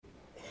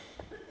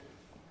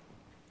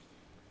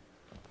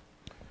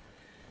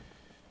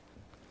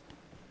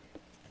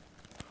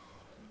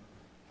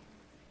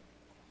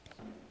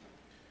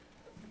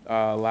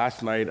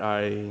Last night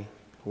I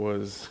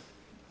was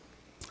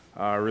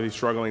really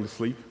struggling to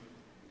sleep,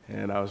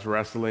 and I was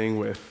wrestling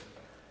with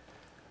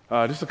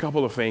just a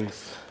couple of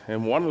things.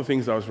 And one of the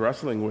things I was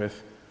wrestling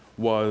with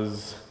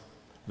was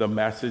the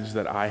message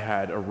that I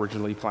had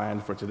originally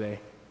planned for today.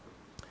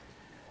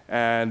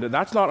 And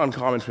that's not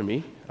uncommon for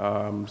me,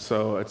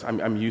 so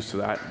I'm used to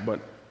that.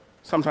 But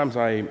sometimes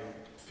I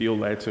feel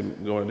led to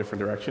go in a different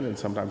direction, and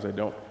sometimes I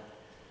don't.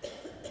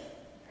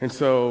 And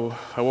so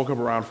I woke up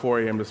around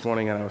 4 a.m. this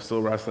morning, and I was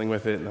still wrestling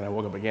with it. And then I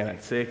woke up again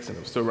at 6, and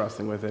I was still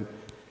wrestling with it.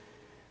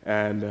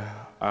 And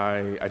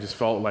I just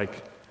felt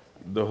like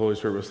the Holy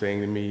Spirit was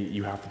saying to me,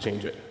 you have to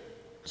change it.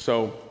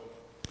 So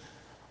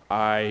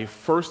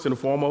first and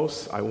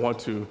foremost, I want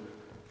to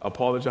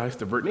apologize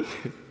to Brittany.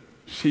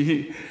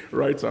 She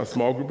writes our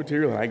small group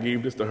material, and I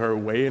gave this to her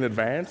way in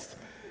advance.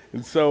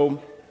 And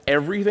so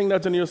everything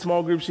that's in your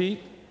small group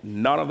sheet,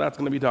 none of that's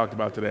going to be talked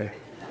about today.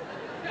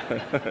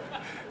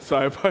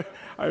 So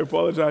I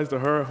apologize to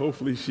her.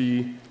 Hopefully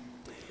she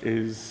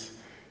is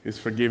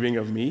forgiving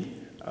of me.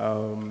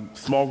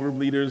 Small group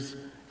leaders,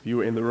 if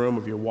you're in the room,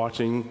 if you're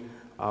watching,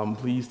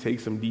 please take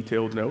some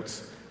detailed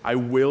notes. I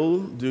will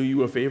do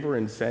you a favor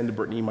and send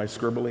Brittany my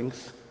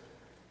scribblings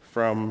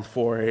from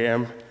 4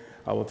 a.m.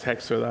 I will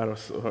text her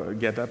that or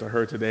get that to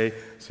her today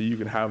so you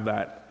can have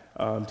that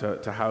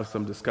to have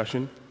some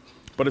discussion.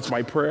 But it's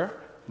my prayer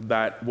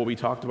that what we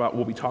talk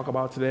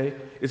about today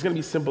is going to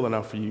be simple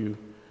enough for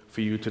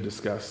you to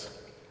discuss.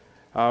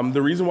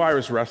 The reason why I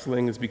was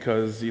wrestling is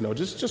because,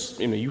 just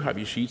you have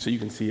your sheet so you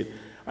can see it.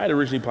 I had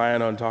originally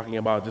planned on talking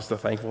about just the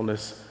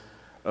thankfulness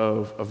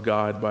of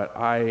God, but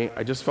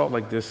I just felt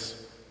like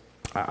this,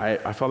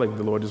 I felt like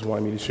the Lord just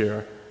wanted me to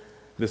share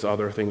this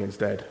other thing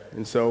instead.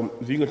 And so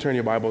if you can turn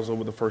your Bibles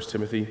over to 1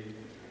 Timothy.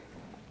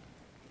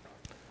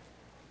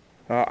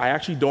 I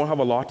actually don't have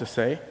a lot to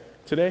say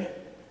today.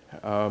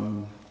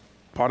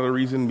 Part of the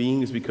reason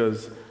being is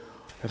because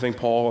I think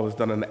Paul has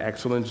done an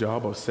excellent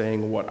job of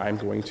saying what I'm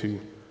going to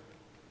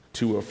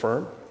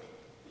affirm.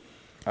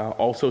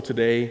 Also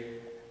today,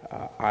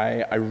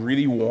 I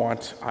really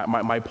want,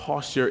 my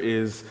posture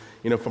is,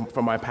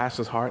 from my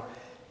pastor's heart,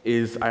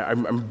 is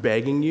I'm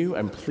begging you,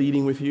 I'm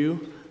pleading with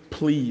you,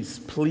 please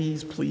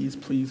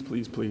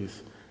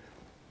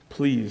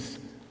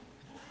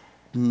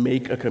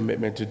make a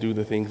commitment to do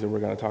the things that we're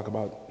going to talk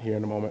about here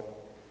in a moment.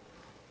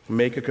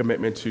 Make a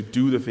commitment to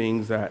do the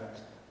things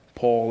that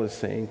Paul is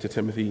saying to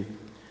Timothy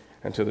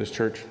and to this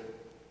church.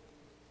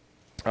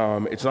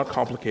 It's not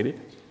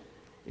complicated.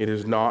 It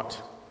is not,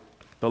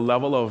 the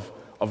level of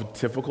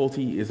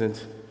difficulty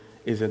isn't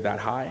that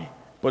high,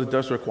 but it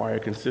does require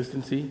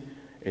consistency.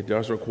 It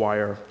does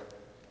require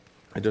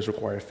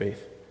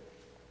faith.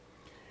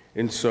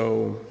 And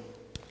so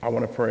I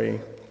want to pray,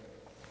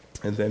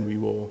 and then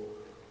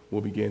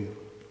we'll begin.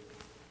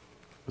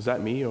 Was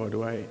that me, or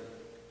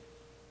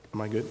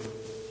am I good?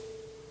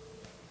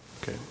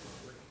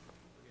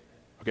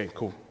 Okay,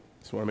 cool.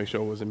 Just want to make sure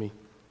it wasn't me.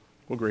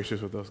 We're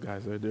gracious with those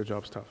guys. Their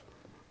job's tough.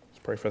 Let's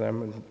pray for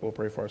them, and we'll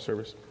pray for our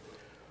service.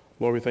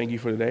 Lord, we thank you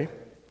for today.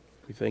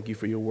 We thank you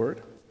for your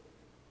word.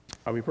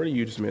 We pray that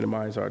you just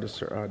minimize our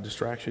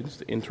distractions,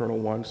 the internal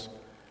ones,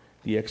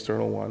 the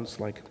external ones,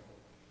 like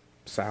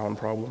sound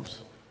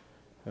problems.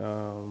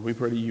 We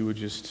pray that you would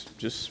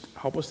just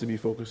help us to be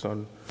focused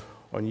on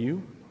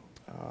you.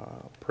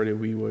 Pray that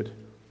we would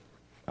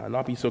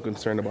not be so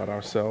concerned about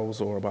ourselves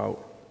or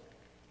about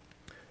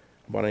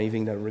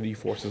anything that really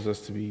forces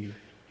us to be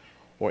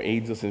or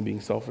aids us in being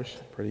selfish.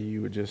 Pray that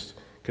you would just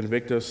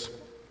convict us,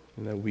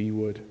 and that we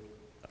would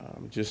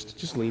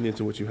just lean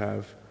into what you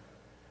have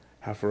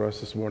for us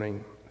this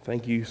morning.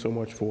 Thank you so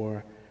much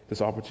for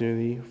this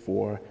opportunity,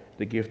 for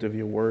the gift of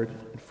your word,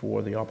 and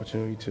for the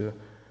opportunity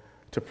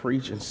to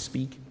preach and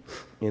speak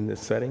in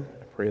this setting.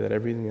 I pray that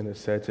everything that is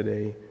said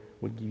today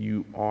would give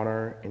you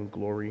honor and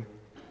glory.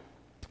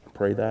 I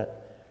pray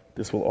that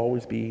this will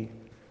always be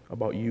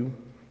about you,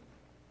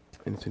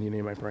 and it's in your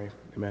name I pray.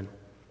 Amen.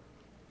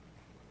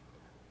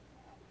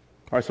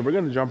 All right, so we're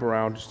going to jump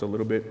around just a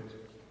little bit.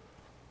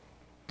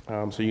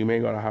 So you may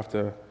going to have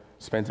to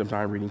spend some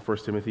time reading 1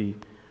 Timothy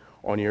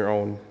on your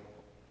own.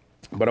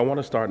 But I want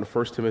to start in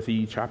 1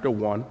 Timothy chapter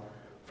 1,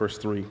 verse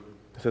 3. It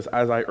says,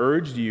 "As I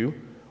urged you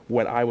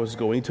when I was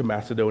going to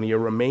Macedonia,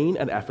 remain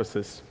at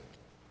Ephesus,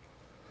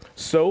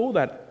 so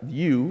that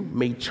you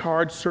may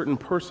charge certain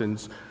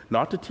persons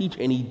not to teach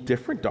any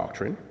different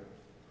doctrine,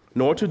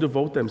 nor to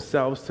devote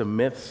themselves to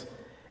myths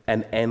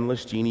and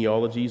endless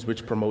genealogies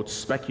which promote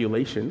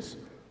speculations,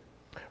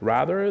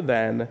 rather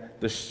than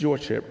the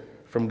stewardship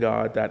from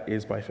God that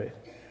is by faith.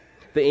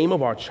 The aim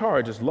of our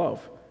charge is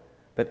love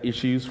that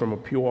issues from a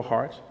pure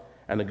heart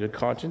and a good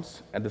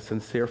conscience and a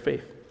sincere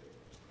faith.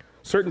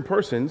 Certain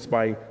persons,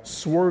 by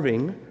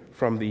swerving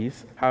from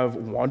these, have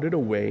wandered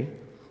away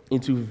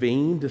into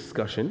vain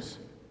discussions,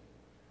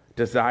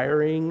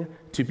 desiring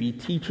to be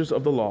teachers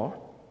of the law,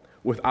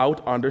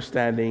 without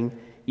understanding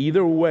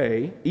either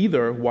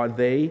what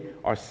they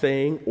are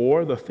saying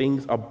or the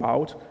things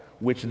about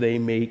which they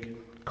make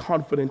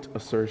confident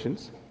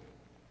assertions.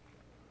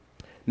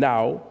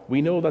 Now,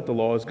 we know that the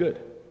law is good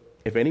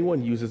If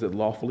anyone uses it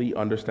lawfully,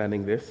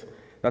 understanding this,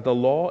 that the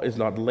law is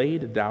not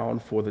laid down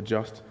for the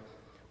just,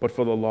 but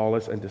for the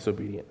lawless and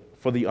disobedient,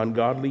 for the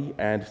ungodly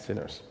and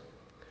sinners,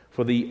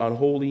 for the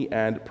unholy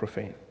and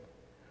profane,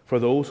 for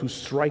those who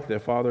strike their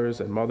fathers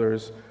and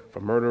mothers,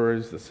 for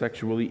murderers, the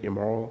sexually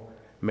immoral,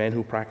 men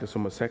who practice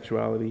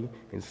homosexuality,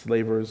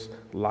 enslavers,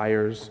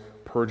 liars,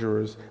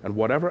 perjurers, and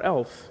whatever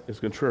else is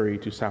contrary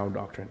to sound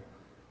doctrine,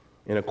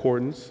 in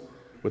accordance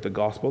with the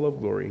gospel of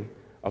glory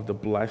of the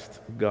blessed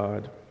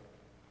God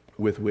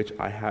with which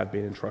I have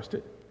been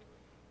entrusted.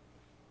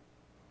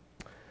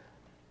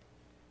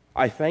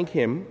 I thank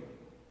him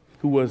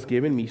who has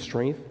given me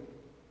strength,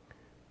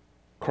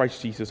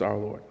 Christ Jesus our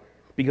Lord,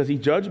 because he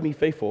judged me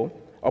faithful,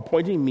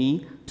 appointing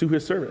me to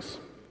his service.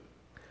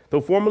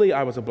 Though formerly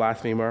I was a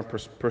blasphemer,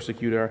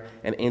 persecutor,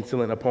 and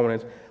insolent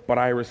opponent, but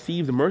I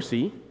received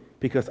mercy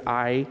because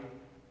I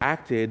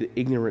acted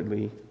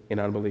ignorantly in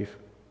unbelief.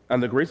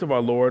 And the grace of our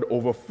Lord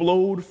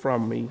overflowed for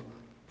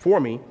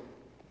me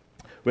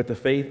with the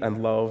faith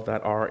and love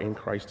that are in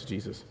Christ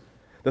Jesus.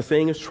 The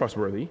saying is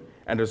trustworthy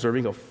and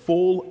deserving of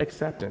full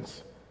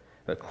acceptance,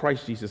 that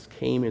Christ Jesus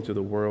came into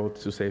the world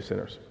to save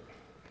sinners,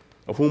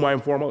 of whom I am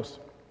foremost.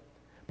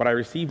 But I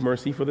received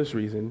mercy for this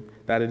reason,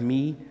 that in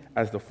me,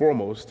 as the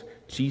foremost,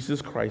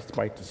 Jesus Christ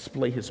might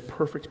display his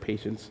perfect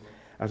patience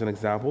as an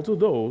example to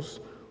those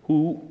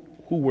who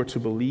were to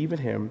believe in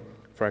him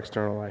for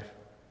external life.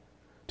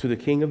 To the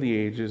King of the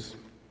ages,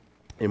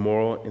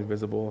 immortal,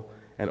 invisible,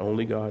 and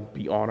only God,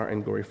 be honor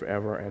and glory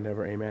forever and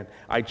ever. Amen.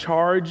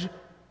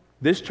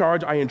 This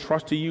charge I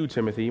entrust to you,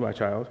 Timothy, my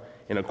child,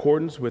 in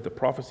accordance with the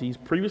prophecies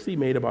previously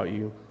made about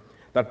you,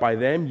 that by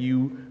them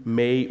you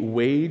may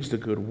wage the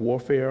good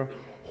warfare,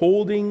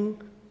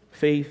 holding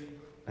faith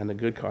and a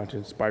good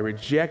conscience. By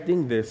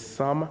rejecting this,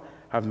 some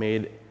have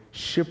made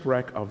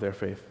shipwreck of their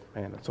faith.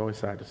 Man, it's always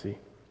sad to see.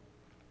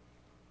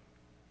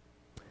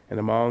 And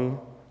among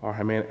are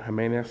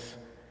Hymenaeus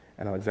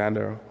and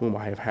Alexander, whom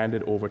I have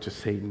handed over to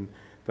Satan,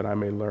 that I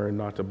may learn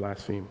not to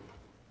blaspheme.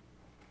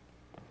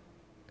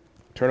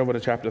 Turn over to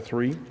chapter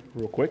 3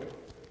 real quick.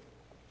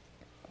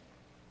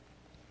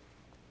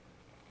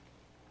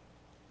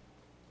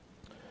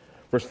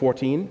 Verse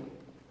 14.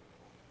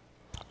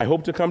 I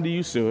hope to come to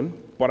you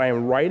soon, but I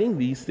am writing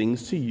these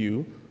things to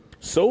you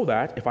so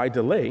that if I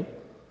delay,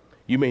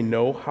 you may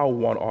know how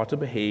one ought to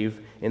behave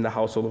in the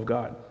household of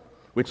God,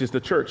 which is the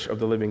church of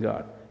the living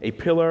God, a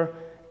pillar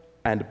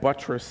and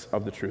buttress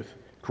of the truth.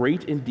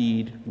 Great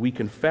indeed, we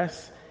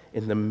confess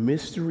in the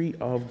mystery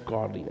of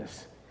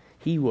godliness.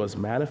 He was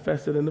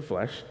manifested in the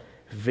flesh,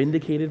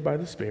 vindicated by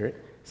the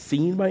Spirit,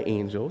 seen by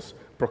angels,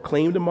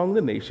 proclaimed among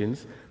the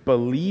nations,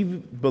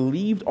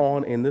 believed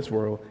on in this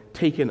world,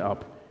 taken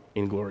up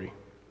in glory.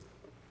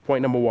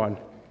 Point number 1.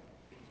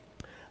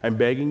 I'm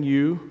begging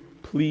you,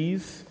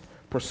 please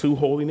pursue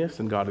holiness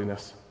and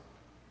godliness.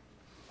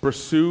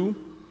 Pursue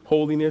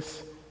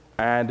holiness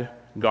and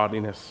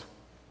godliness.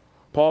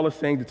 Paul is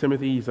saying to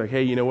Timothy, he's like,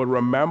 hey, you know what?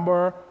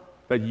 Remember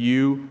that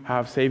you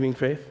have saving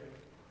faith.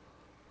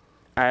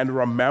 And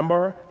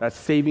remember that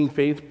saving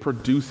faith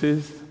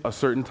produces a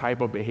certain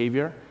type of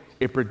behavior.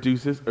 It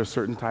produces a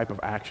certain type of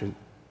action.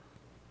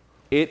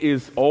 It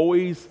is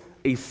always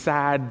a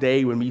sad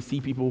day when we see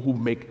people who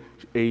make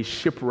a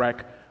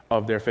shipwreck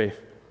of their faith.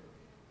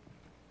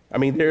 I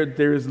mean,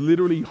 there's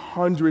literally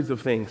hundreds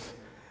of things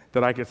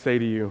that I could say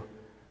to you,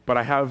 but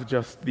I have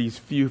just these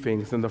few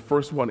things. And the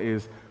first one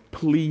is,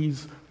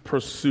 please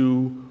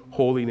pursue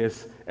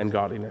holiness and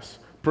godliness.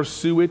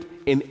 Pursue it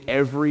in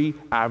every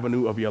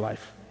avenue of your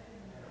life.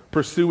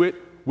 Pursue it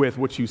with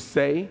what you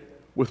say,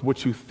 with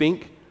what you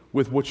think,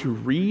 with what you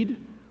read,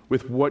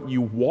 with what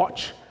you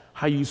watch,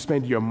 how you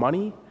spend your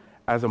money,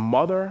 as a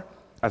mother,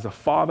 as a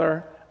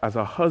father, as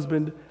a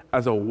husband,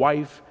 as a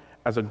wife,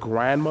 as a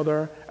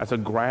grandmother, as a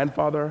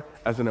grandfather,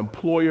 as an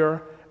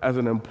employer, as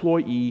an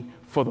employee.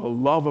 For the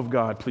love of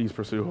God, please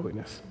pursue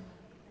holiness.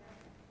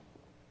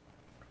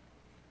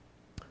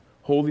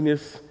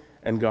 Holiness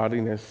and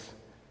godliness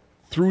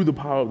through the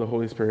power of the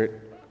Holy Spirit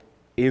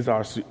is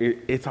our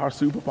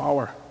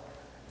superpower.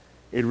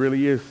 It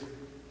really is.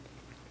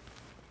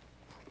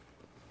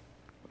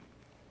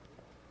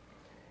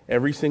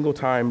 Every single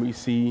time we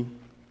see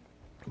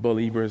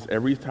believers,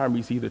 every time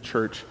we see the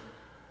church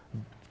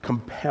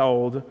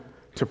compelled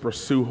to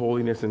pursue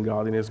holiness and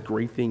godliness,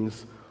 great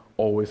things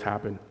always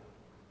happen.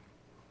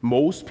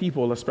 Most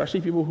people,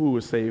 especially people who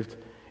were saved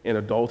in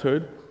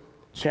adulthood,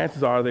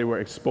 chances are they were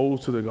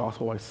exposed to the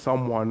gospel by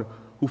someone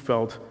who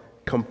felt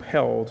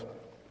compelled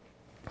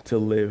to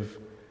live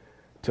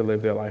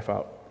their life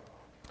out.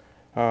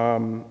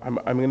 I'm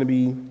going to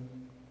be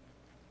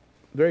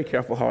very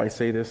careful how I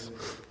say this.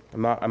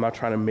 I'm not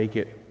trying to make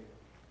it.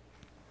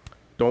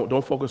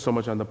 Don't focus so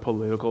much on the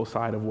political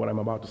side of what I'm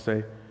about to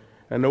say.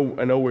 I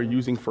know we're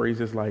using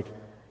phrases like,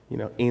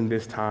 in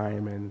this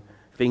time, and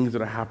things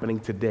that are happening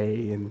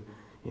today, and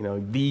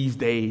these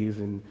days,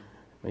 and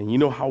you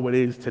know how it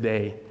is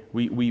today.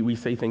 We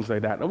say things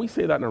like that, and we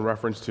say that in a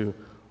reference to,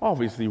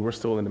 obviously, we're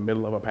still in the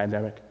middle of a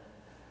pandemic.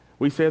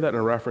 We say that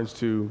in reference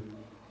to,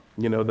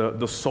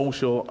 the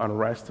social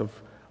unrest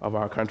of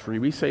our country.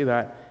 We say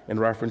that in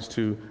reference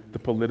to the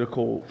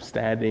political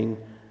standing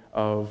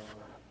of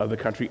the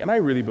country. And I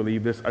really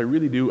believe this. I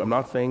really do. I'm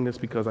not saying this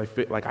because I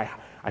feel like I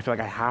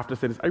have to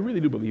say this. I really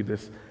do believe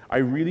this. I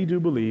really do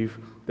believe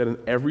that in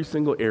every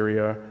single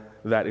area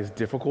that is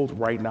difficult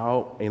right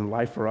now in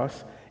life for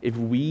us, if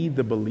we,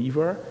 the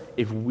believer,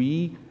 if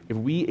we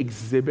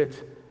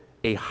exhibit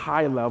a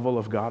high level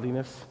of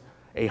godliness,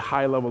 a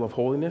high level of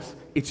holiness,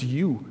 it's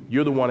you.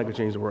 You're the one that can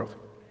change the world.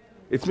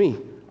 It's me.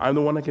 I'm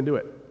the one that can do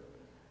it.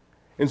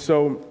 And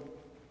so,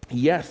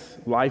 yes,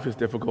 life is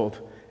difficult.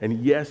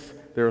 And yes,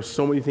 there are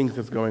so many things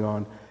that's going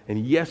on.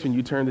 And yes, when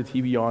you turn the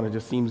TV on, it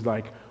just seems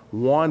like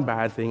one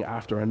bad thing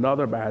after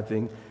another bad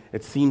thing.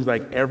 It seems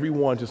like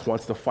everyone just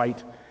wants to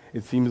fight.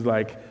 It seems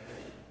like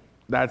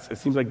that's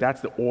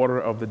the order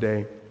of the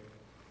day.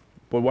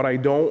 But what I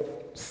don't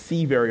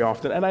see very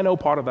often, and I know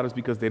part of that is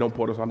because they don't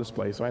put us on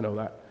display, so I know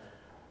that.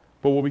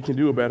 But what we can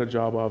do a better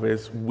job of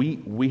is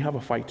we have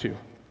a fight too.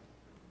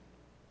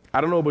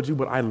 I don't know about you,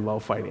 but I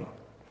love fighting.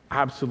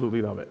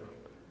 Absolutely love it.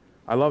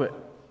 I love it.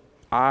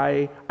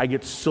 I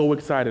get so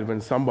excited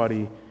when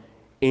somebody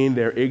in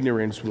their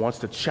ignorance wants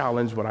to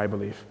challenge what I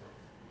believe.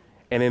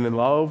 And in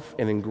love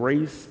and in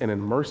grace and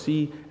in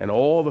mercy and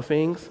all the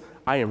things,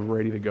 I am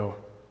ready to go.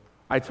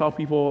 I tell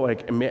people,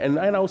 and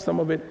I know some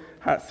of it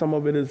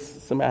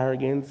is some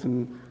arrogance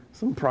and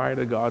some pride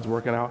that God's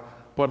working out,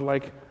 but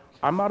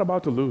I'm not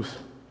about to lose.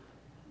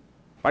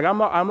 I'm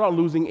not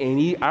losing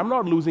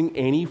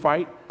any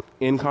fight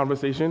in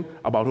conversation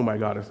about who my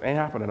God is. Ain't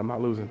happening. I'm not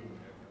losing.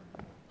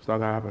 It's not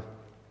gonna happen.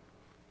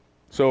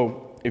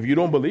 So if you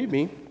don't believe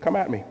me, come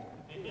at me.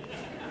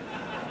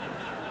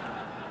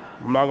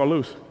 I'm not gonna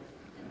lose.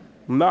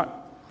 I'm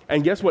not.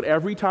 And guess what?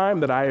 Every time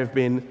that I have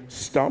been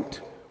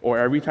stumped or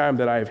every time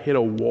that I have hit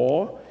a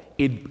wall,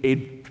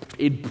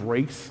 it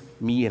breaks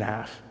me in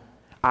half.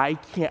 I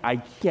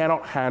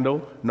cannot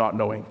handle not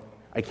knowing.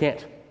 I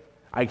can't.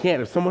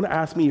 If someone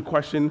asks me a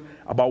question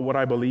about what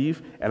I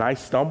believe and I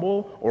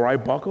stumble or I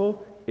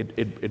buckle,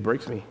 it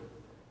breaks me.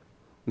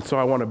 And so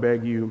I want to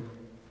beg you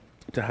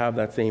to have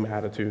that same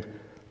attitude.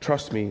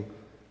 Trust me,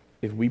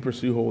 if we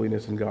pursue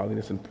holiness and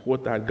godliness and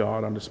put that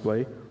God on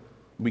display,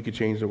 we could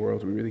change the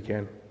world. We really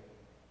can.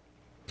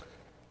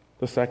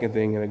 The second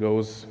thing, and it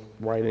goes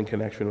right in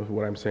connection with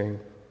what I'm saying,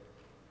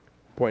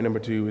 point number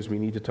 2 is we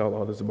need to tell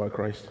others about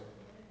Christ.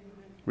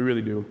 We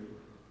really do.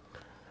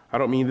 I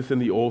don't mean this in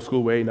the old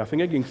school way.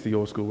 Nothing against the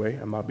old school way.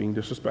 I'm not being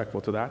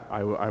disrespectful to that.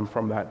 I'm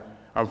from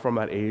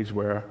that age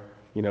where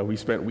we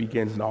spent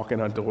weekends knocking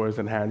on doors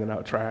and handing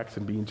out tracts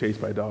and being chased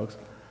by dogs.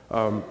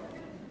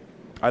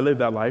 I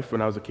lived that life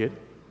when I was a kid.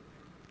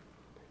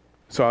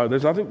 So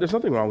there's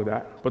nothing wrong with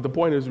that. But the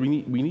point is we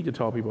need to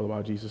tell people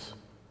about Jesus.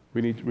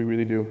 We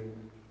really do.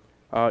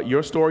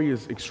 Your story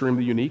is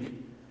extremely unique,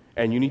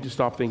 and you need to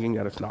stop thinking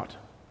that it's not.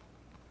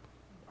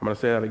 I'm going to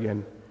say that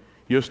again.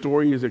 Your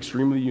story is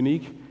extremely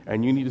unique,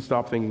 and you need to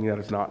stop thinking that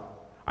it's not.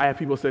 I have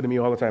people say to me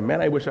all the time,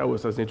 man, I wish I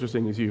was as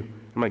interesting as you.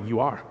 I'm like, you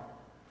are.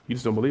 You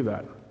just don't believe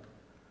that.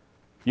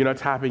 You're not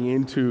tapping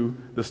into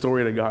the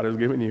story that God has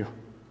given you.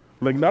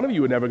 None of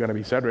you are never going to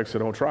be Cedric, so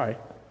don't try.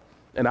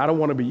 And I don't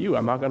want to be you.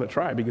 I'm not going to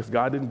try because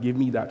God didn't give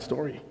me that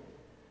story.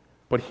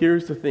 But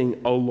here's the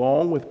thing.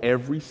 Along with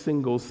every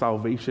single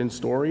salvation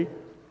story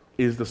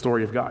is the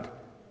story of God.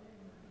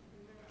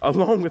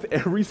 Along with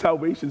every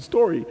salvation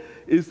story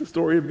is the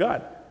story of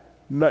God.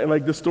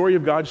 The story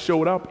of God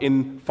showed up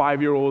in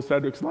 5-year-old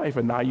Cedric's life,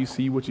 and now you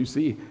see what you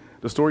see.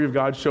 The story of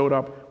God showed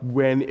up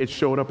when it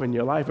showed up in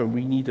your life, and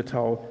we need to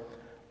tell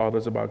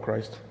others about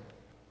Christ.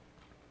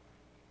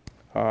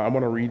 I'm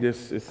going to read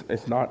this.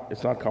 It's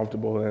not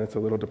comfortable, and it's a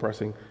little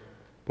depressing,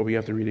 but we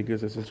have to read it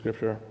because it's in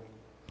Scripture.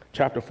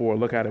 Chapter 4,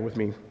 look at it with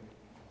me.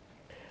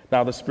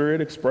 Now the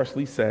Spirit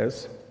expressly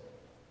says,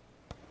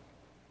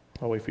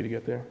 I'll wait for you to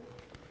get there.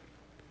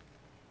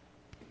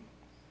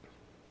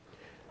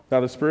 Now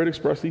the Spirit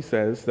expressly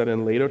says that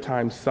in later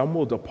times some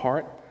will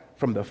depart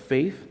from the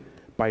faith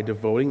by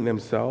devoting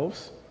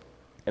themselves,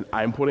 and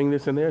I'm putting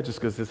this in there just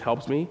because this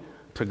helps me,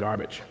 to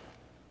garbage.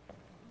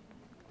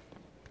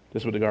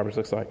 This is what the garbage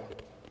looks like.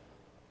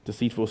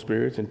 Deceitful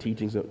spirits and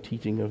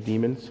teaching of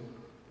demons,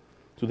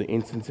 to the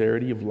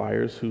insincerity of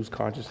liars whose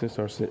consciences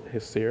are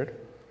seared,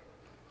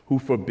 who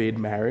forbid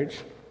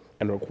marriage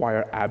and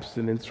require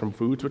abstinence from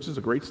foods, which is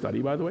a great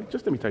study, by the way.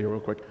 Just let me tell you real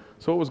quick.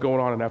 So what was going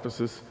on in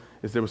Ephesus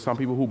is there were some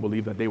people who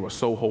believed that they were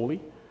so holy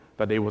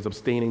that they was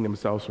abstaining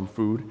themselves from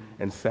food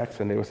and sex,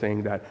 and they were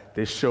saying that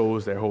this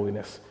shows their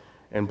holiness.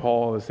 And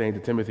Paul is saying to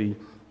Timothy,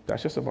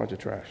 that's just a bunch of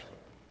trash.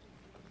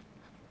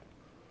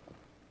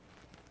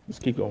 Let's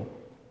keep going.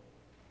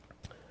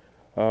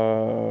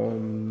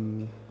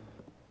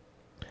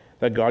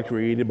 That God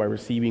created by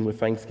receiving with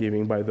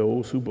thanksgiving by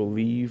those who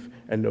believe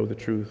and know the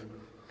truth.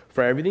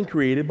 For everything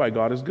created by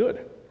God is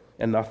good,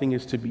 and nothing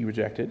is to be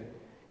rejected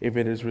if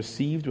it is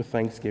received with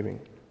thanksgiving.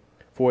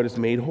 For it is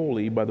made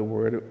holy by the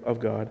word of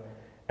God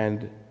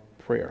and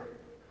prayer.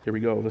 Here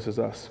we go. This is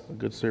us, a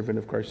good servant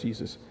of Christ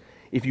Jesus.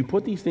 If you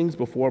put these things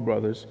before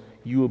brothers,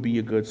 you will be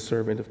a good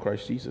servant of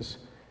Christ Jesus.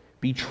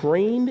 Be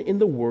trained in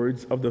the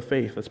words of the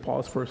faith. Let's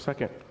pause for a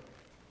second.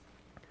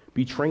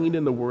 Be trained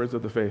in the words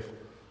of the faith.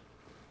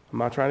 I'm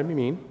not trying to be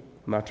mean.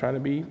 I'm not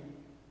trying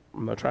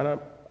to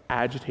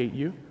agitate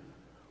you.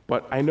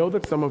 But I know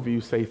that some of you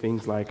say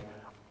things like,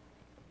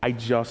 I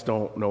just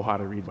don't know how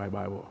to read my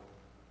Bible.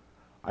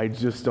 I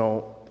just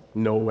don't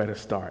know where to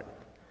start.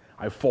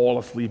 I fall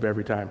asleep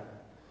every time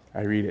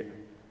I read it.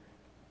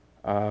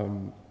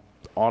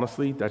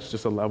 Honestly, that's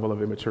just a level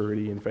of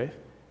immaturity in faith,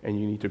 and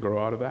you need to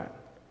grow out of that.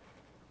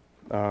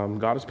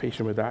 God is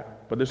patient with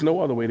that, but there's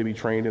no other way to be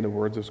trained in the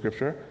words of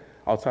Scripture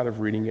outside of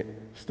reading it,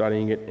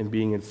 studying it, and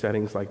being in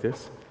settings like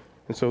this.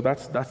 And so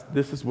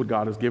this is what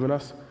God has given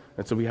us,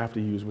 and so we have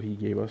to use what He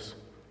gave us.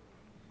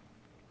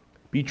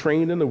 Be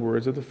trained in the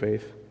words of the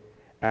faith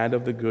and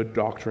of the good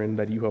doctrine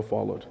that you have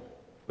followed.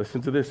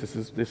 Listen to this.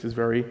 This is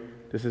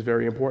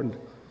very important.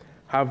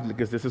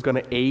 Because this is going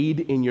to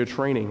aid in your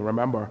training.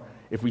 Remember,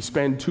 if we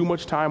spend too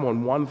much time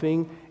on one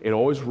thing, it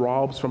always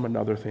robs from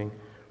another thing.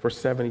 Verse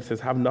 7, he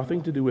says, have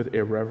nothing to do with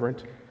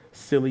irreverent,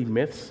 silly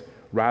myths.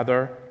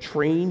 Rather,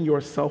 train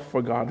yourself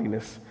for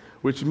godliness,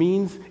 which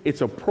means it's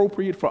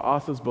appropriate for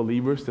us as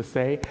believers to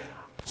say,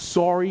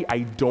 sorry, I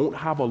don't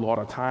have a lot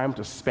of time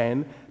to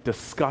spend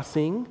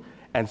discussing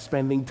and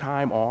spending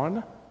time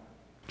on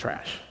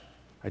trash.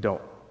 I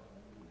don't.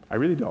 I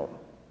really don't.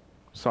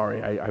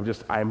 Sorry,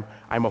 I'm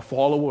a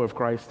follower of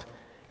Christ,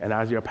 and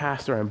as your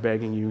pastor, I'm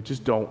begging you,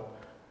 just don't.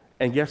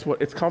 And guess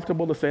what? It's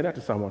comfortable to say that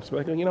to someone. So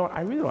like, you know what?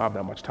 I really don't have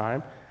that much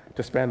time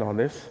to spend on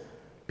this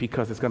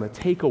because it's going to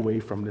take away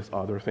from this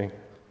other thing.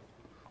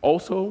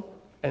 Also,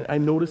 and I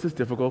know this is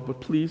difficult,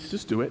 but please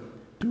just do it.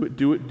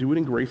 Do it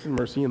in grace and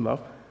mercy and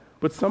love.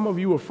 But some of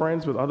you are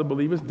friends with other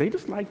believers. They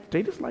just like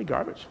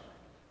garbage.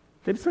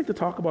 They just like to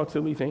talk about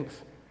silly things,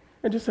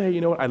 and just say,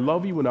 you know what? I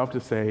love you enough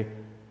to say,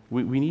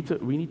 we need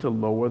to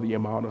lower the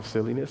amount of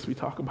silliness we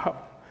talk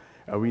about,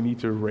 and we need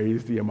to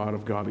raise the amount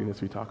of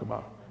godliness we talk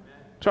about.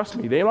 Trust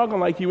me, they're not going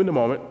to like you in the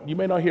moment. You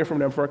may not hear from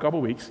them for a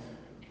couple weeks,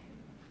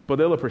 but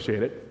they'll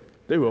appreciate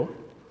it. They will.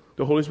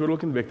 The Holy Spirit will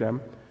convict them,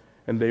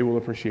 and they will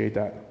appreciate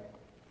that.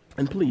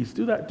 And please,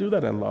 do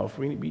that in love.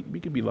 We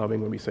could be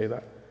loving when we say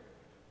that.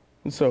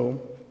 And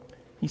so,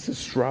 he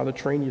says, rather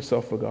train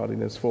yourself for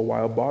godliness, for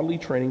while bodily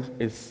training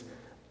is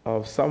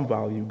of some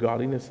value,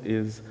 godliness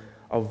is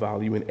of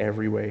value in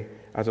every way,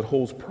 as it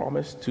holds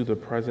promise to the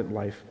present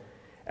life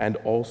and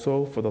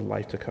also for the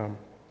life to come.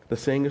 The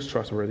saying is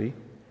trustworthy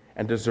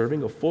and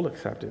deserving of full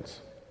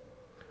acceptance.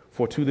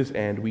 For to this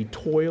end we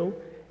toil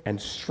and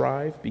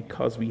strive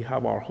because we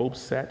have our hopes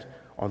set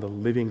on the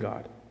living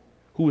God,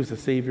 who is the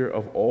Savior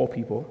of all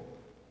people,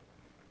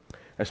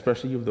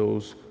 especially of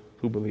those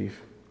who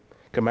believe.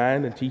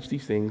 Command and teach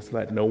these things.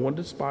 Let no one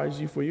despise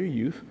you for your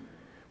youth,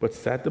 but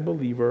set the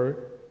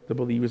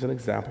believers an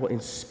example in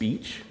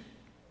speech,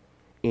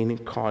 in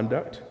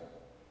conduct,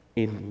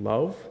 in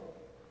love,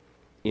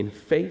 in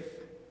faith,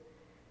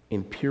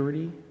 in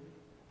purity.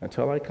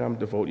 Until I come,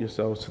 devote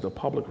yourselves to the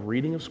public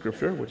reading of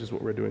Scripture, which is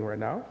what we're doing right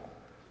now,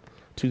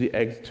 to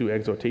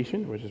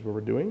exhortation, which is what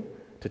we're doing,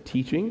 to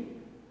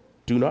teaching.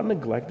 Do not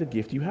neglect the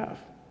gift you have,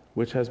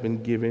 which has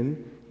been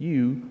given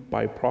you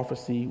by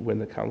prophecy when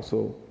the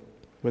council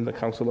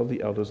of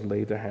the elders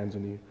laid their hands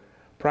on you.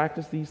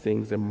 Practice these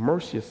things,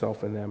 immerse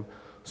yourself in them,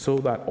 so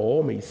that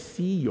all may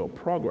see your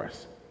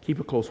progress. Keep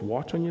a close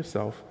watch on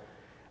yourself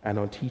and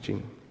on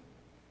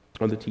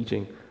the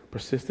teaching.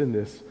 Persist in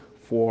this,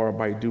 for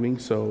by doing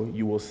so,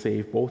 you will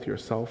save both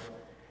yourself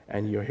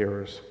and your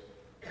hearers.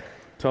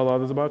 Tell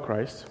others about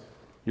Christ.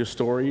 Your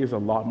story is a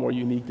lot more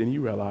unique than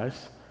you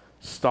realize.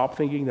 Stop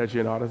thinking that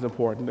you're not as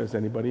important as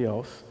anybody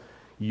else.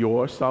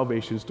 Your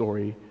salvation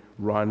story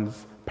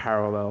runs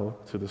parallel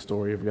to the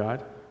story of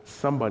God.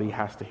 Somebody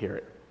has to hear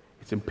it.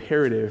 It's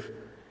imperative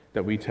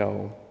that we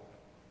tell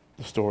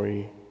the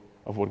story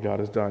of what God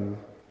has done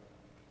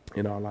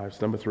in our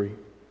lives. Number 3,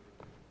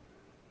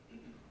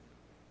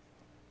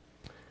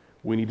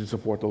 we need to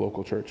support the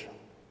local church.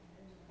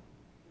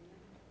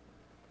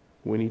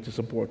 We need to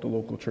support the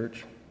local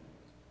church.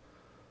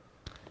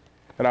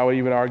 And I would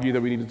even argue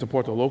that we need to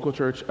support the local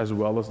church as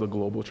well as the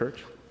global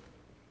church.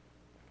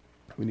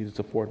 We need to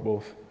support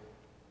both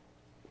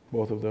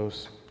of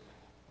those.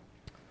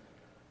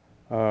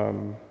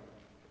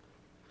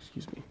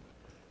 Excuse me.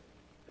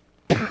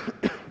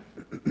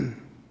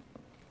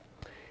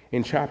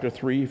 In chapter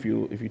 3, if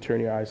you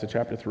turn your eyes to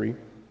chapter 3,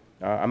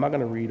 I'm not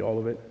going to read all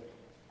of it,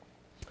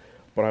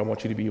 but I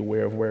want you to be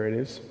aware of where it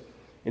is.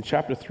 In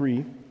chapter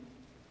 3,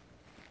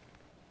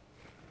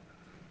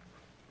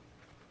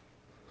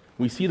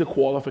 we see the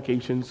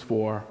qualifications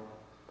for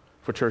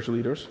church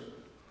leaders.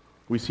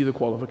 We see the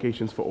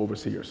qualifications for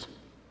overseers.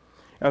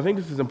 And I think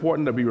this is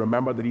important that we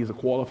remember that these are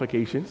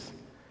qualifications.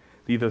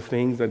 These are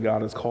things that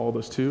God has called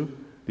us to.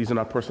 These are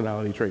not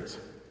personality traits.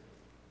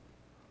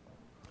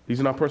 These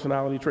are not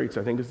personality traits.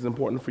 I think this is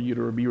important for you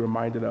to be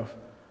reminded of.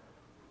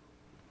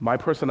 My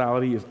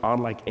personality is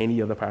unlike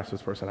any other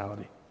pastor's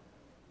personality.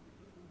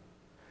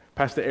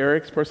 Pastor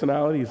Eric's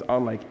personality is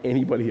unlike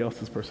anybody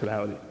else's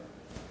personality.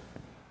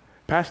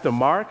 Pastor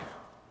Mark,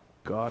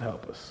 God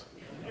help us.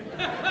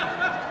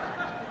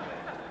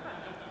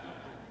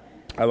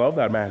 I love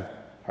that man.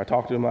 I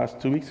talked to him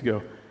 2 weeks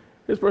ago.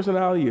 His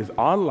personality is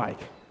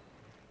unlike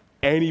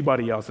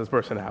anybody else's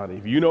personality.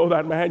 If you know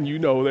that man, you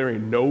know there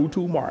ain't no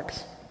two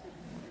marks.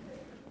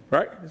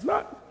 Right? It's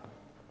not.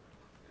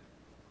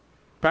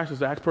 Pastor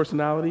Zach's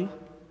personality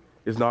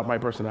is not my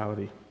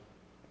personality.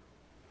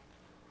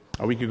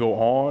 And we could go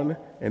on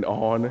and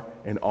on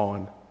and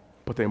on.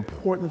 But the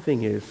important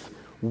thing is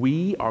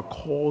we are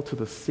called to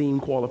the same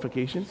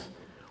qualifications.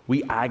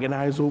 We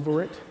agonize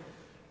over it.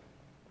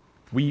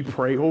 We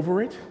pray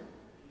over it.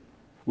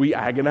 We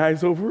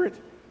agonize over it.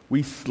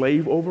 We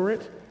slave over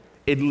it.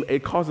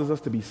 It causes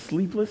us to be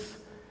sleepless.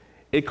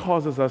 It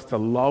causes us to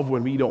love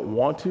when we don't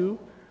want to.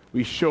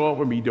 We show up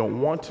when we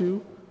don't want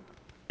to.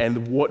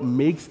 And what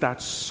makes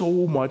that so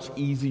much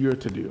easier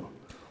to do,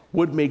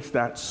 what makes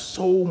that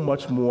so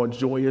much more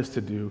joyous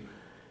to do,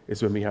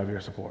 is when we have your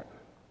support.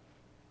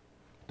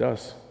 It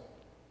does.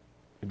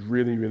 It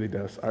really, really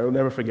does. I will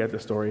never forget the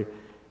story,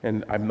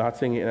 and I'm not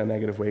saying it in a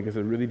negative way because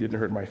it really didn't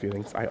hurt my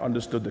feelings. I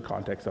understood the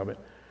context of it.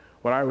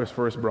 When I was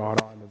first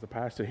brought on as a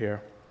pastor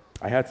here,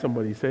 I had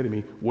somebody say to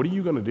me, "What are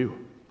you going to do?"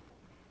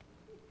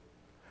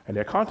 And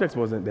their question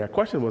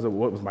wasn't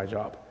what was my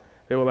job.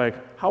 They were like,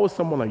 "How is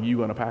someone like you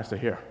going to pastor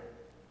here?"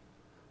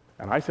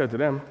 And I said to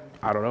them,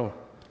 "I don't know."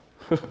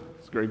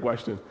 It's a great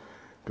question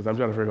because I'm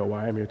trying to figure out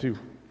why I'm here too.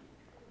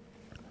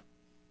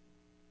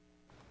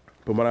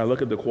 But when I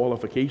look at the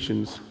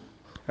qualifications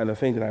and the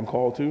thing that I'm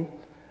called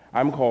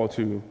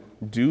to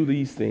do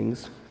these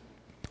things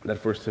that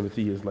 1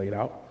 Timothy is laid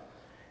out.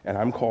 And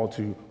I'm called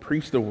to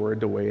preach the word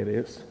the way it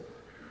is.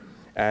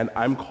 And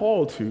I'm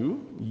called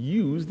to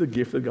use the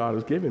gift that God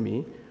has given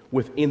me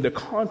within the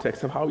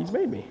context of how he's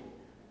made me.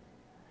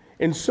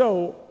 And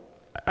so,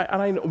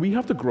 I know we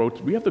have to grow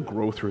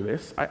through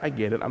this. I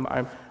get it.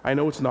 I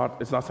know it's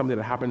not something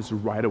that happens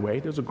right away.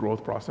 There's a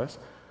growth process.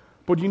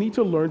 But you need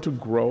to learn to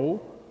grow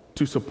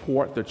to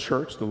support the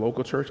church, the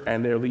local church,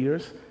 and their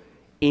leaders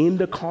in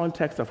the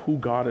context of who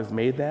God has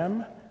made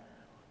them,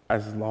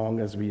 as long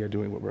as we are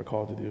doing what we're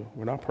called to do.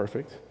 We're not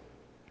perfect.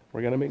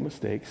 We're going to make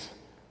mistakes.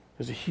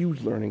 There's a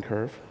huge learning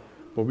curve,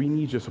 but we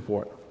need your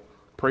support.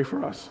 Pray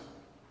for us.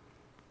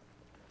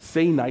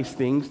 Say nice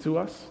things to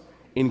us.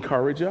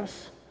 Encourage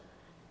us.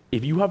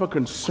 If you have a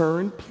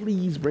concern,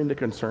 please bring the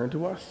concern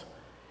to us.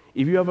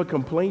 If you have a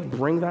complaint,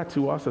 bring that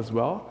to us as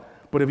well.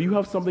 But if you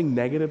have something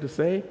negative to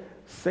say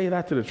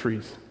that to the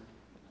trees.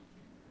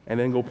 And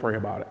then go pray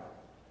about it.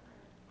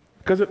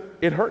 Because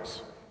it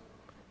hurts.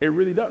 It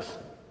really does.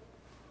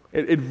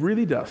 It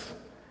really does.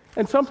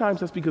 And sometimes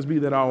that's because we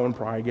let our own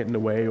pride get in the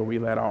way, or we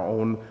let our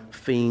own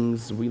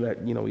things, we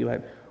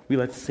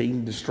let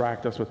Satan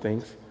distract us with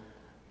things.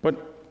 But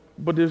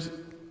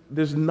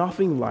there's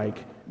nothing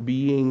like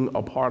being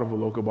a part of a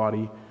local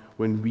body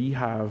when we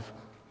have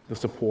the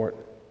support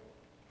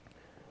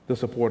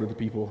of the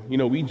people.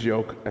 We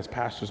joke as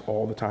pastors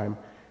all the time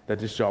that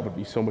this job would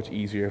be so much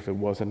easier if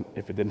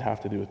it didn't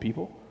have to do with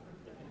people.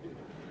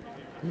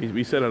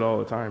 We said it all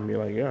the time. We're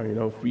like,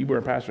 if we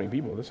weren't pastoring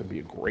people, this would be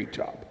a great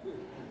job.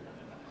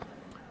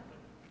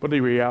 But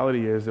the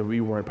reality is that we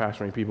weren't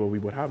pastoring people, we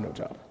would have no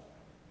job.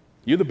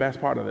 You're the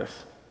best part of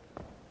this.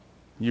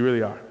 You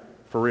really are,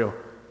 for real.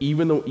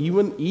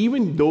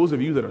 Even those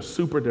of you that are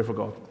super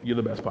difficult, you're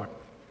the best part.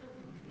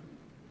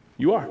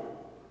 You are.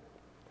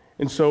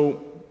 And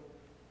so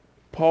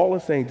Paul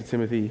is saying to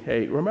Timothy,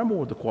 hey, remember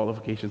what the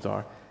qualifications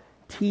are.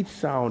 Teach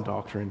sound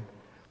doctrine.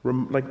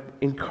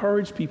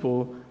 Encourage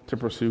people to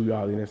pursue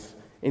godliness.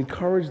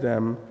 Encourage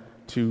them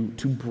to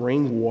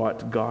bring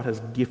what God has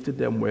gifted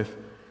them with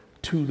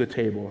to the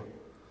table.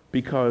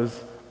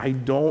 Because I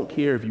don't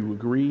care if you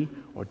agree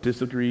or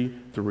disagree,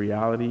 the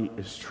reality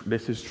is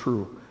this is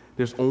true.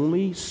 There's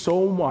only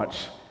so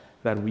much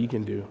that we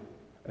can do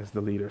as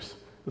the leaders.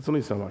 There's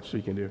only so much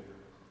we can do.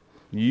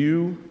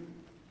 You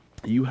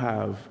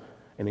have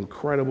an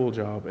incredible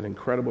job, an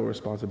incredible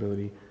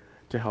responsibility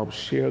to help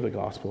share the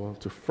gospel,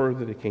 to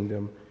further the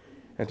kingdom,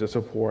 and to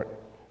support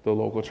the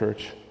local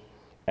church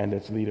and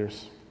its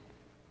leaders.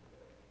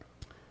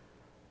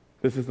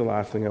 This is the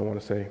last thing I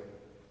want to say.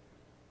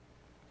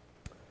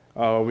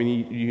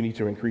 You need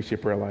to increase your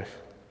prayer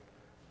life.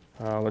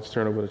 Let's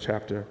turn over to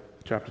chapter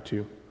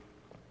 2.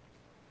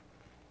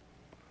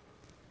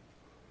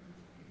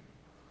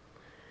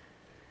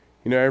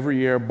 Every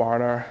year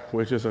Barna,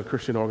 which is a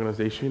Christian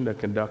organization that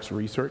conducts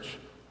research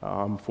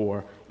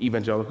for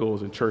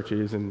evangelicals and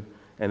churches, and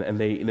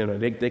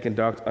they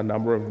conduct a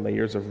number of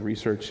layers of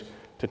research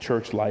to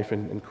church life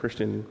and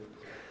Christian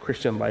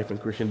life and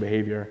Christian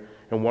behavior.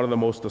 And one of the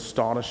most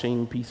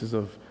astonishing pieces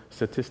of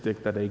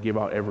statistic that they give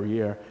out every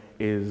year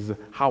is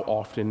how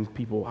often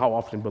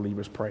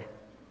believers pray.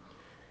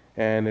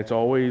 And it's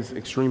always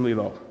extremely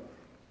low.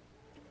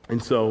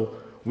 And so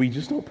we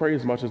just don't pray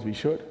as much as we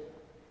should.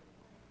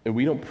 And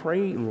we don't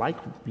pray like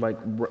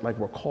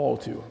we're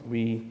called to.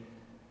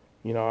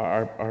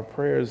 Our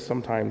prayers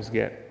sometimes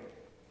get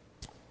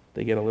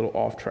a little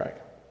off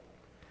track.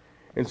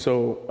 And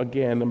so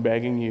again, I'm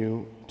begging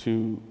you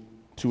to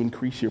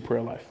increase your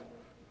prayer life.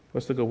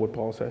 Let's look at what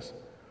Paul says.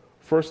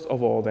 First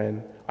of all,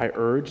 then, I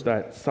urge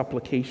that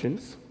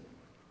supplications,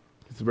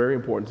 It's very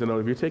important to know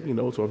if you're taking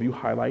notes or if you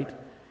highlight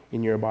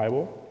in your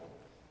Bible,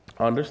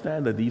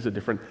 understand that these are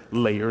different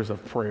layers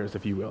of prayers,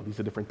 if you will. These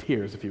are different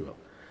tiers, if you will.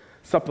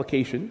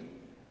 Supplication,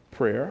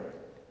 prayer,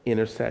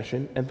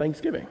 intercession, and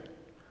thanksgiving.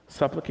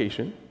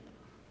 Supplication,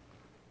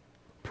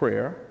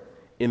 prayer,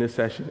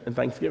 intercession, and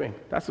thanksgiving.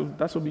 That's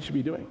what we should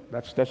be doing.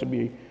 That's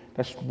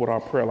what our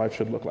prayer life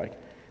should look like.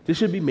 This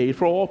should be made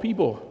for all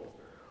people.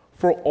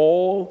 For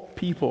all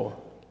people.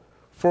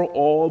 For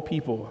all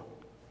people.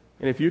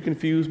 And if you're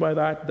confused by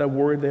that, the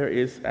word there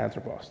is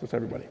anthropos. That's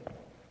everybody.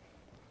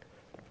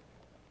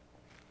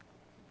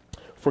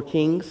 For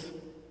kings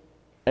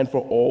and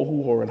for all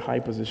who are in high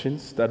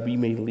positions, that we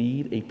may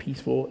lead a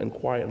peaceful and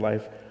quiet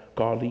life,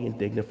 godly and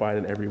dignified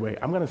in every way.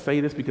 I'm going to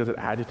say this because it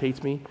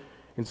agitates me.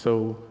 And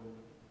so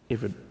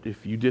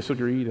if you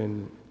disagree,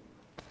 then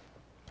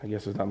I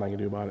guess there's nothing I can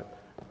do about it.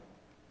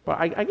 But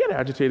I get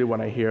agitated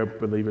when I hear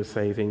believers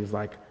say things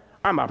like,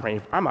 I'm not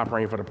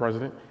praying for the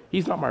president.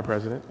 He's not my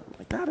president. I'm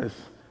like,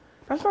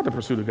 that's not the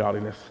pursuit of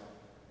godliness.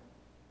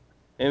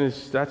 And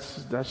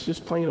that's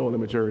just plain old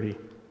immaturity.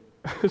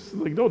 It's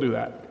like, don't do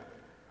that.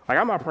 Like,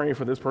 I'm not praying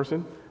for this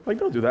person. Like,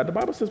 don't do that. The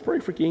Bible says pray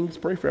for kings,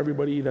 pray for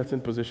everybody that's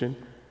in position.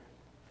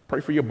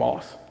 Pray for your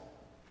boss.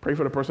 Pray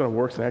for the person that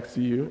works next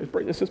to you.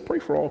 It says pray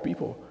for all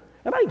people.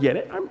 And I get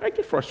it. I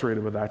get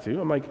frustrated with that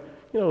too. I'm like,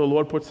 the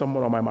Lord puts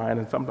someone on my mind,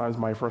 and sometimes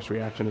my first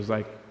reaction is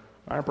like,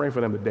 I'm praying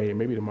for them today,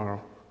 maybe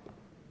tomorrow.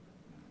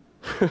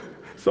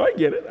 So I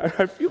get it.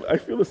 I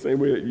feel the same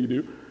way that you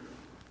do.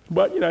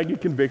 But, I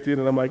get convicted,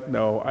 and I'm like,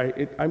 no,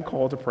 I'm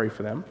called to pray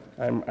for them.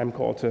 I'm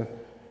called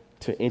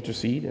to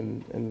intercede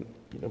and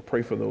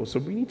pray for those. So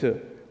we need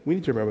to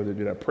remember to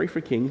do that. Pray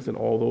for kings and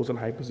all those in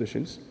high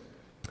positions,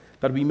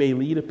 that we may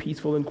lead a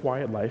peaceful and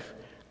quiet life,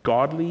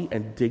 godly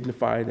and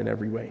dignified in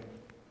every way.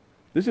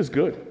 This is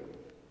good,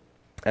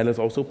 and is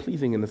also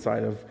pleasing in the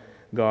sight of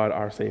God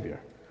our Savior,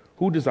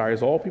 who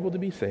desires all people to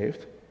be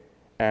saved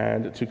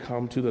and to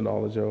come to the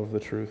knowledge of the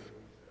truth.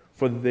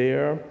 For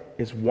there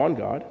is one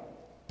God,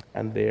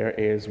 and there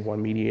is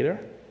one mediator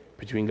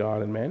between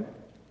God and men,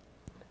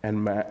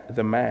 and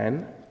the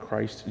man,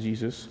 Christ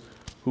Jesus,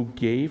 who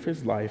gave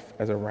his life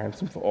as a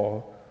ransom for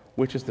all,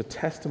 which is the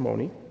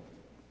testimony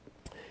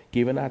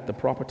given at the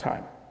proper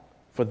time.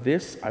 For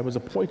this I was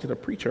appointed a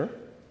preacher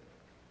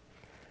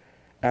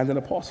and an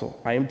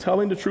apostle. I am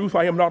telling the truth,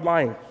 I am not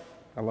lying.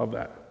 I love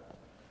that.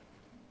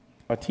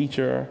 A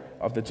teacher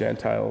of the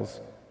Gentiles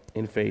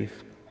in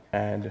faith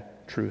and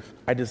truth.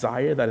 I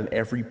desire that in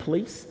every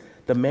place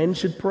the men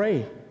should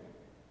pray.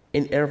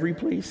 In every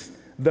place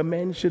the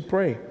men should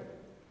pray.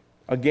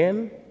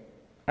 Again,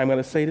 I'm going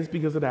to say this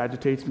because it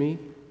agitates me,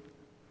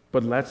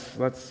 but let's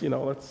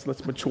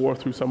mature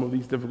through some of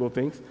these difficult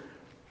things.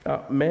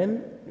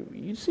 Men,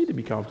 you just need to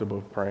be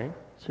comfortable praying.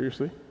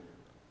 Seriously.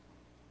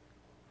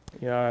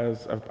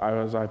 As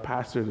I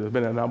pastored, there's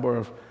been a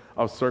number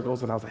of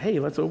circles, and I was like, hey,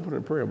 let's open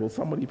in prayer. Will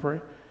somebody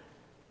pray?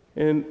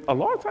 And a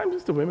lot of times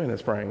it's the women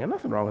that's praying, and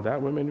nothing wrong with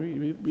that.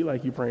 Women, we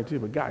like you praying too,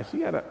 but guys, we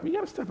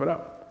gotta step it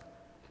up.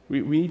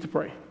 We need to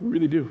pray. We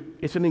really do.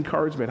 It's an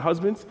encouragement.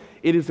 Husbands,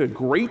 it is a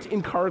great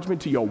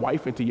encouragement to your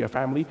wife and to your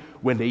family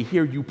when they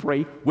hear you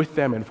pray with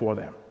them and for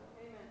them.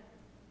 Amen.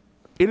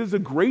 It is a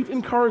great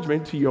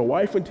encouragement to your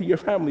wife and to your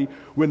family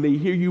when they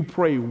hear you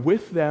pray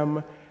with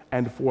them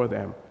and for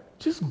them.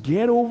 Just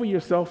get over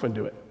yourself and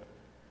do it.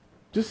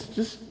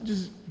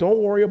 Just don't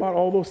worry about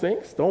all those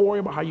things. Don't worry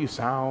about how you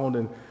sound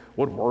and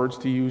what words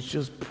to use.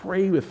 Just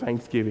pray with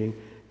thanksgiving.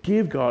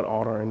 Give God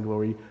honor and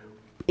glory.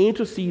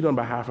 Intercede on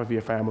behalf of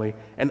your family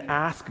and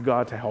ask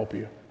God to help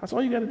you. That's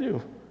all you got to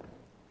do.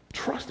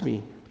 Trust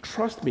me.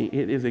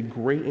 It is a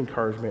great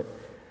encouragement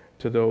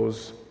to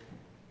those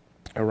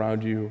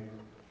around you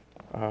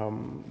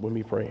when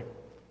we pray.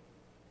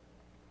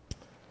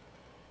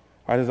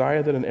 I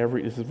desire that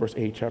this is verse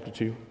 8, chapter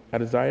 2. I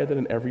desire that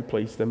in every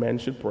place the men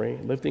should pray,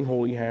 lifting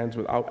holy hands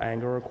without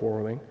anger or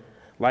quarreling.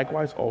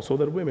 Likewise also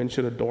that women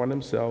should adorn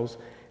themselves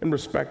in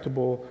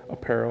respectable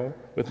apparel,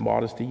 with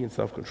modesty and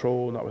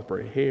self-control, not with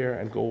braided hair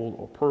and gold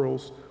or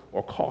pearls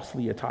or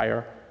costly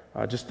attire.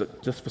 Just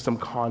for some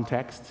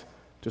context,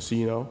 just so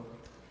you know,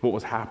 what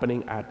was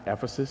happening at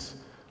Ephesus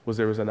was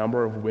there was a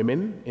number of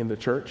women in the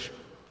church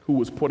who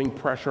was putting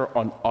pressure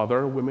on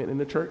other women in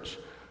the church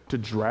to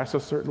dress a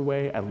certain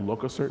way and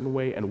look a certain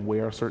way and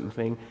wear a certain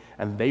thing.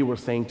 And they were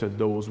saying to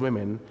those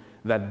women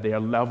that their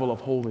level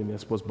of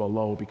holiness was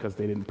below because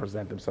they didn't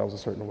present themselves a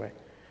certain way.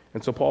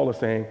 And so Paul is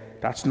saying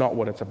that's not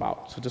what it's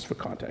about. So just for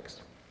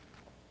context.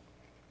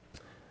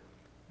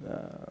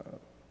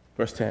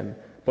 Verse 10,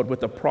 but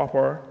what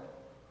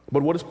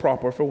is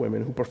proper for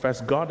women who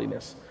profess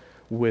godliness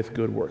with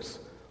good works.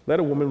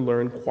 Let a woman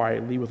learn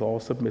quietly with all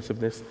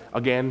submissiveness.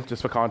 Again,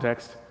 just for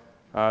context,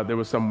 there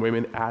were some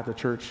women at the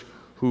church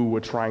who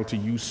were trying to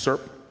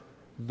usurp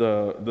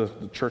the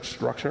church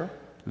structure.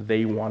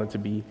 They wanted to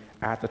be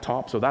at the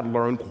top. So that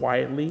learn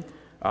quietly.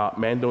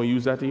 Men, don't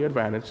use that to your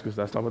advantage because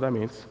that's not what that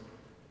means.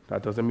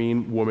 That doesn't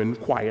mean woman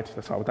quiet.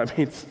 That's not what that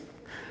means.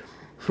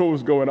 what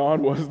was going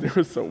on was there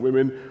were some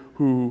women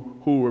who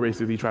were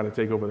basically trying to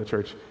take over the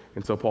church.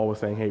 And so Paul was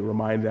saying, hey,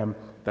 remind them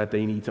that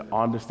they need to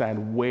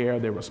understand where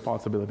their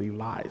responsibility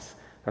lies.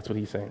 That's what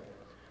he's saying.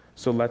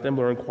 So let them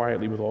learn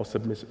quietly with all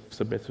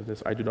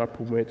submissiveness. I do not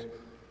permit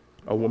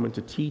a woman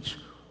to teach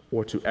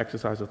or to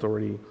exercise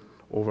authority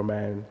over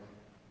man.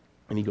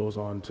 And he goes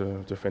on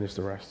to finish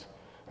the rest.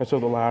 And so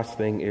the last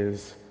thing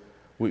is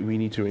we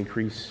need to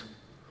increase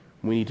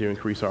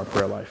our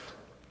prayer life.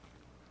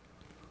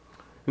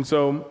 And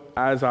so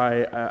as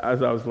I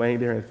was laying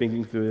there and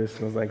thinking through this,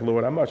 I was like,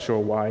 Lord, I'm not sure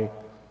why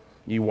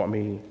you want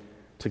me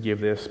to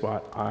give this,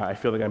 but I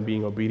feel like I'm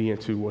being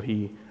obedient to what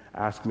he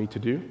asked me to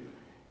do.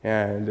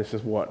 And this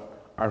is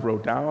what I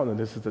wrote down, and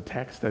this is the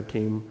text that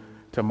came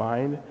to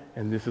mind,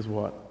 and this is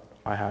what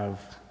I have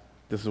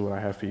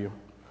for you.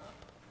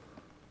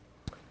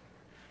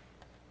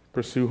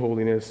 Pursue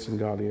holiness and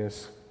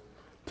godliness.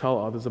 Tell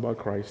others about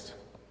Christ.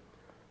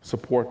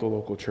 Support the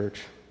local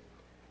church.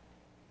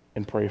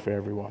 And pray for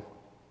everyone.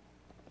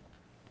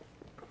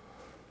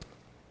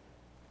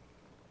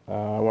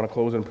 I want to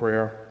close in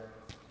prayer,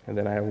 and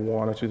then I have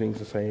one or two things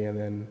to say, and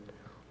then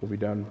we'll be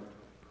done.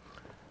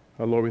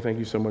 Lord, we thank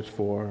you so much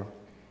for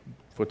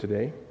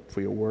today,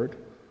 for your word.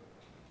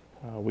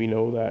 We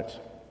know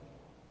that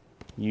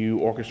you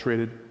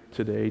orchestrated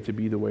today to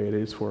be the way it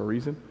is for a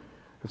reason,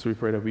 and so we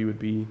pray that we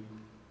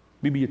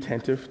be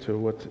attentive to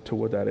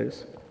what that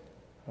is.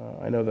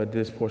 I know that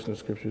this portion of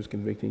Scripture is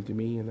convicting to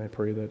me, and I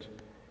pray that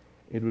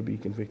it would be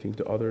convicting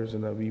to others,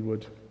 and that we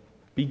would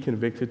be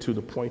convicted to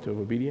the point of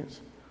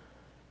obedience.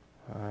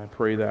 I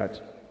pray that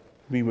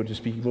we would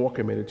just be more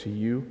committed to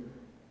you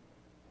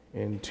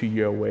and to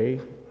your way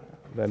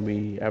than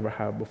we ever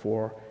have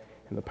before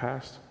in the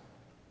past.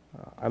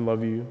 I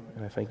love you,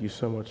 and I thank you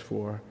so much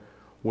for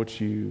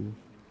what you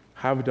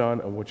have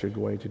done and what you're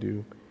going to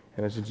do.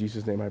 And it's in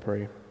Jesus' name I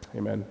pray.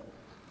 Amen.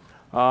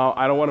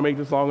 I don't want to make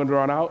this long and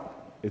drawn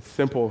out. It's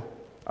simple.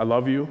 I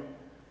love you,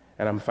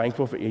 and I'm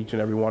thankful for each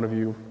and every one of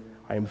you.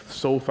 I am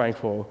so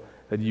thankful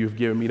that you've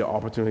given me the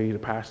opportunity to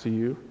pastor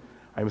you.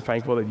 I'm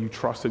thankful that you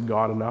trusted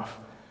God enough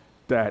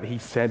that he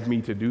sent me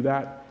to do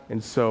that.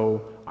 And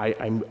so I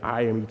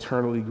am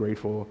eternally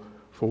grateful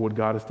for what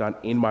God has done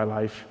in my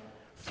life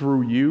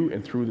through you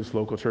and through this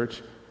local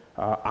church.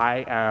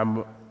 I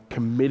am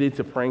committed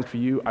to praying for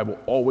you. I will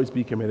always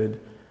be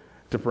committed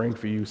to praying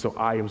for you. So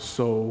I am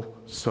so,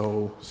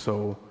 so,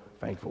 so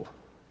thankful.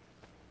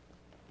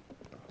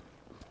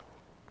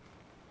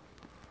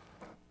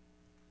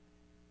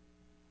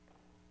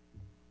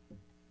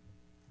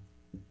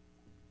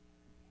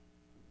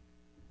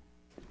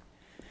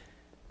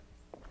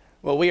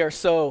 Well, we are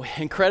so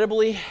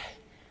incredibly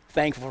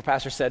thankful for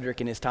Pastor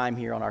Cedric and his time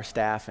here on our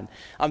staff, and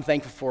I'm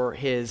thankful for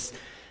his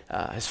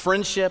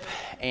friendship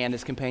and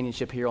his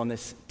companionship here on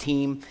this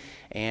team,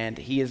 and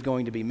he is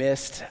going to be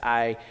missed.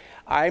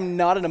 I'm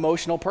not an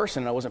emotional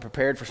person, and I wasn't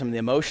prepared for some of the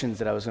emotions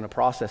that I was going to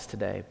process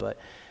today, but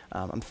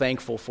I'm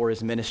thankful for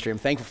his ministry. I'm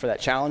thankful for that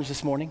challenge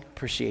this morning.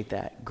 Appreciate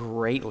that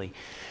greatly.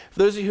 For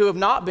those of you who have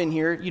not been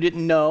here, you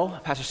didn't know,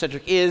 Pastor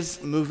Cedric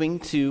is moving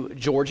to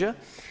Georgia.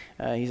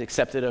 He's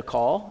accepted a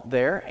call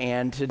there,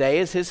 and today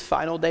is his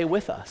final day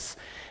with us.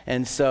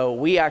 And so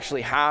we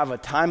actually have a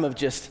time of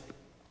just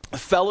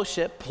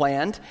fellowship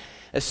planned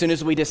as soon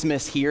as we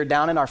dismiss here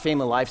down in our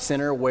Family Life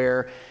Center,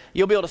 where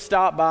you'll be able to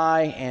stop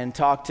by and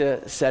talk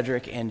to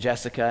Cedric and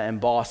Jessica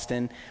and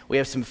Boston. We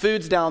have some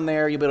foods down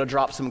there. You'll be able to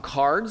drop some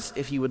cards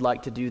if you would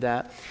like to do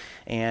that.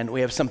 And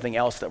we have something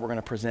else that we're going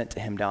to present to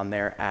him down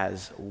there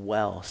as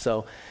well.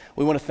 So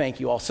we want to thank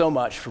you all so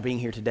much for being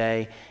here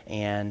today,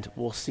 and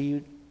we'll see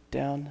you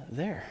down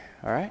there.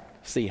 All right?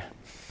 See ya.